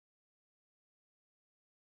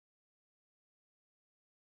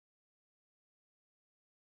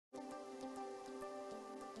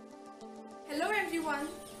everyone,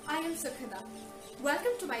 I am Sukhada.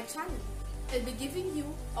 Welcome to my channel. I'll be giving you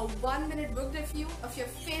a 1-minute book review of your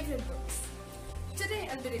favorite books. Today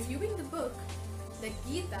I'll be reviewing the book The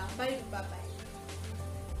Gita by Roopa Pai.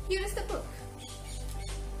 Here is the book.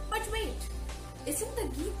 But wait, isn't the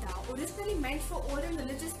Gita originally meant for old and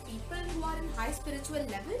religious people who are in high spiritual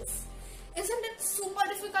levels? Isn't it super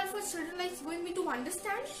difficult for children like you and me to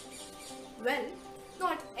understand? Well,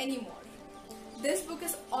 not anymore. This book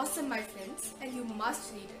is awesome, my friends, and you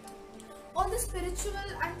must read it. All the spiritual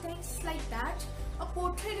and texts like that are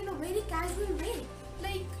portrayed in a very casual way,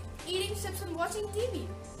 like eating chips and watching TV.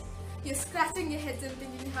 You're scratching your heads and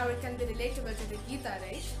thinking how it can be relatable to the Gita,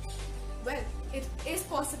 right? Well, it is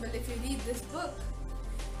possible if you read this book.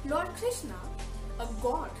 Lord Krishna, a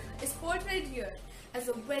god, is portrayed here as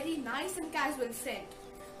a very nice and casual friend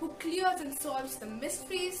who clears and solves the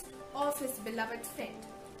mysteries of his beloved friend,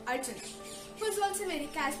 Arjuna, who is also very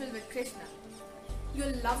casual with Krishna.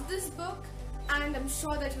 You'll love this book, and I'm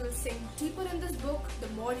sure that you will sink deeper in this book the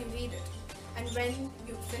more you read it. And when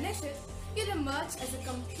you finish it, you'll emerge as a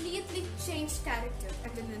completely changed character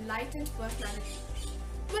and an enlightened personality.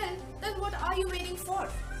 Well, then what are you waiting for?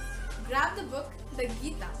 Grab the book, The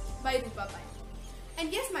Gita by Roopa Pai.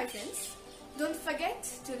 And yes, my friends, don't forget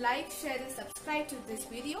to like, share and subscribe to this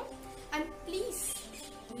video. And please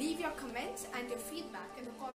leave your comments and your feedback in the comments.